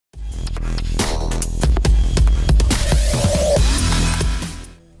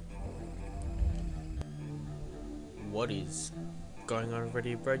What is going on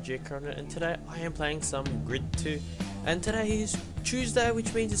everybody, bro, Corona, and today I am playing some Grid 2, and today is Tuesday,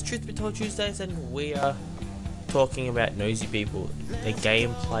 which means it's Truth Be Told Tuesdays, and we are talking about Nosy People. The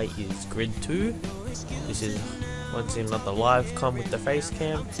gameplay is Grid 2. This is once another live com with the face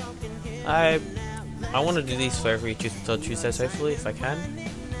cam. I want to do these for every Truth Be Told Tuesdays, hopefully, if I can.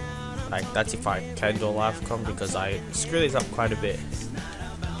 Like, that's if I can do a live com, because I screw these up quite a bit.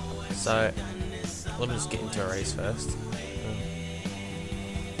 So let me just get into a race first.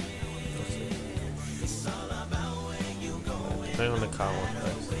 Depending on the car one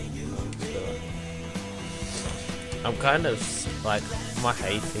first. I'm kind of like, my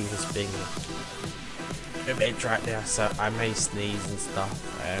hay fever's being a bit right now, so I may sneeze and stuff.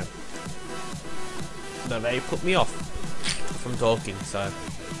 That may put me off from talking, so.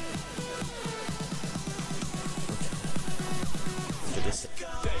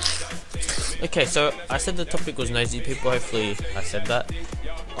 Okay, so I said the topic was Nosy People. Hopefully I said that.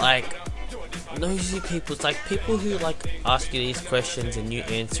 Like, Nosy People, it's like people who like ask you these questions and you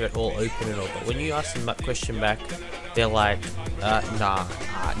answer it all open and all, but when you ask them that question back, they're like, nah,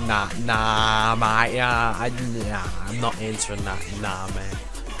 mate, I'm not answering that, nah, man.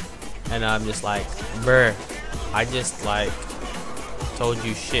 And I'm just like, bruh, I just like told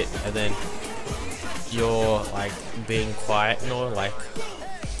you shit, and then you're like being quiet and all. Like,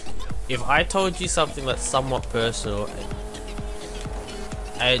 if I told you something that's somewhat personal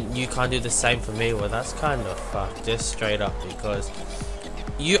and you can't do the same for me, well, that's kind of fucked, just straight up, because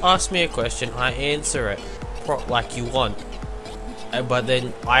you ask me a question, I answer it like you want, but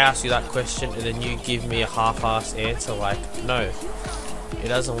then I ask you that question and then you give me a half-assed answer. Like, no, it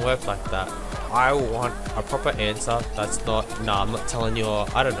doesn't work like that. I want a proper answer that's not, nah, I'm not telling you, or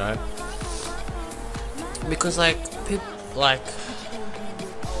I don't know, because like, people, like,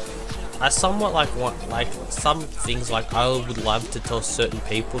 I somewhat like want, like, some things like I would love to tell certain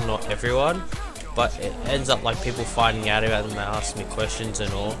people, not everyone, but it ends up like people finding out about it and they ask me questions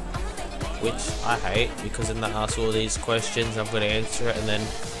and all, which I hate, because then they ask all these questions, I've got to answer it, and then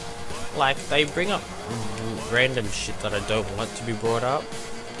like they bring up random shit that I don't want to be brought up,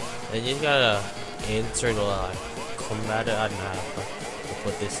 and you gotta answer it or like combat it. I don't know how to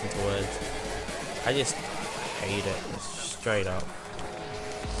put this into words. I just hate it, straight up.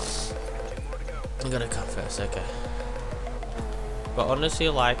 I'm gonna cut first, okay. But honestly,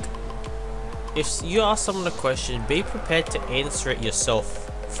 like, if you ask someone a question, be prepared to answer it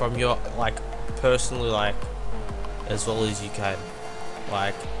yourself from your, like, personally, like, as well as you can.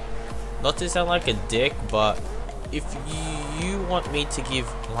 Like, not to sound like a dick, but if you want me to give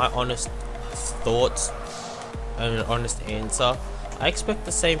my honest thoughts and an honest answer, I expect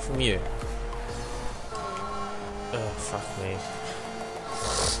the same from you. Oh, fuck me.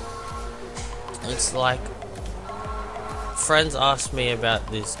 It's like, friends asked me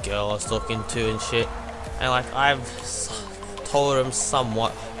about this girl I was talking to and shit, and like I've told them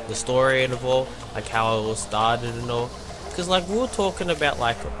somewhat the story and all, like how it all started and all, because like we were talking about,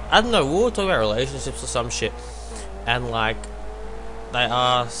 like, I don't know, we were talking about relationships or some shit, and like they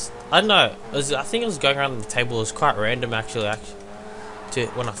asked, I don't know, I think it was going around the table, it was quite random actually to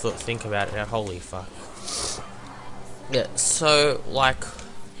when I think about it now, holy fuck. Yeah, so like,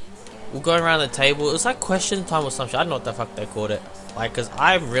 we're going around the table, it was like question time or some shit, I don't know what the fuck they called it, like, cause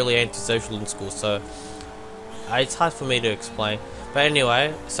I'm really antisocial in school, so it's hard for me to explain, but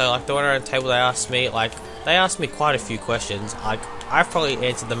anyway, so like they went around the table, they asked me quite a few questions, like, I've probably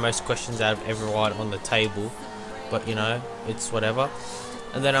answered the most questions out of everyone on the table, but you know, it's whatever,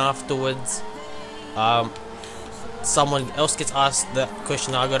 and then afterwards, someone else gets asked the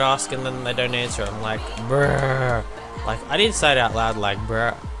question I got asked, and then they don't answer it. I'm like, bruh, like, I didn't say it out loud, like,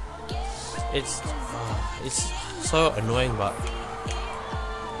 bruh. It's so annoying, but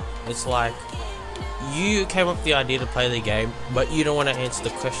it's like, you came up with the idea to play the game, but you don't want to answer the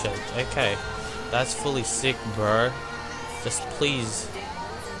question. Okay, that's fully sick, bro. Just please,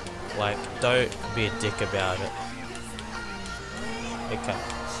 like, don't be a dick about it. Okay,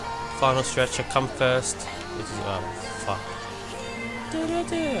 final stretch, I come first. This is, fuck. So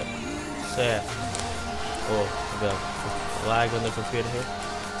yeah, oh, a bit of lag on the computer here.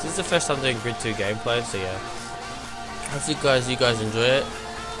 This is the first time doing Grid 2 gameplay, so yeah. Hopefully you guys enjoy it.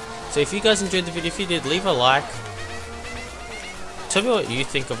 So if you guys enjoyed the video, if you did, leave a like. Tell me what you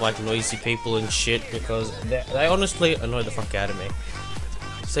think of like Nosy People and shit, because they honestly annoy the fuck out of me.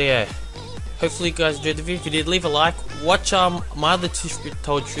 So yeah, hopefully you guys enjoyed the video. If you did, leave a like. Watch my other Truth Be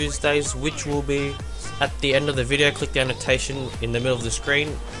Told Tuesdays, which will be at the end of the video. Click the annotation in the middle of the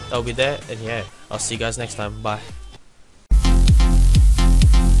screen, that'll be there, and yeah, I'll see you guys next time. Bye.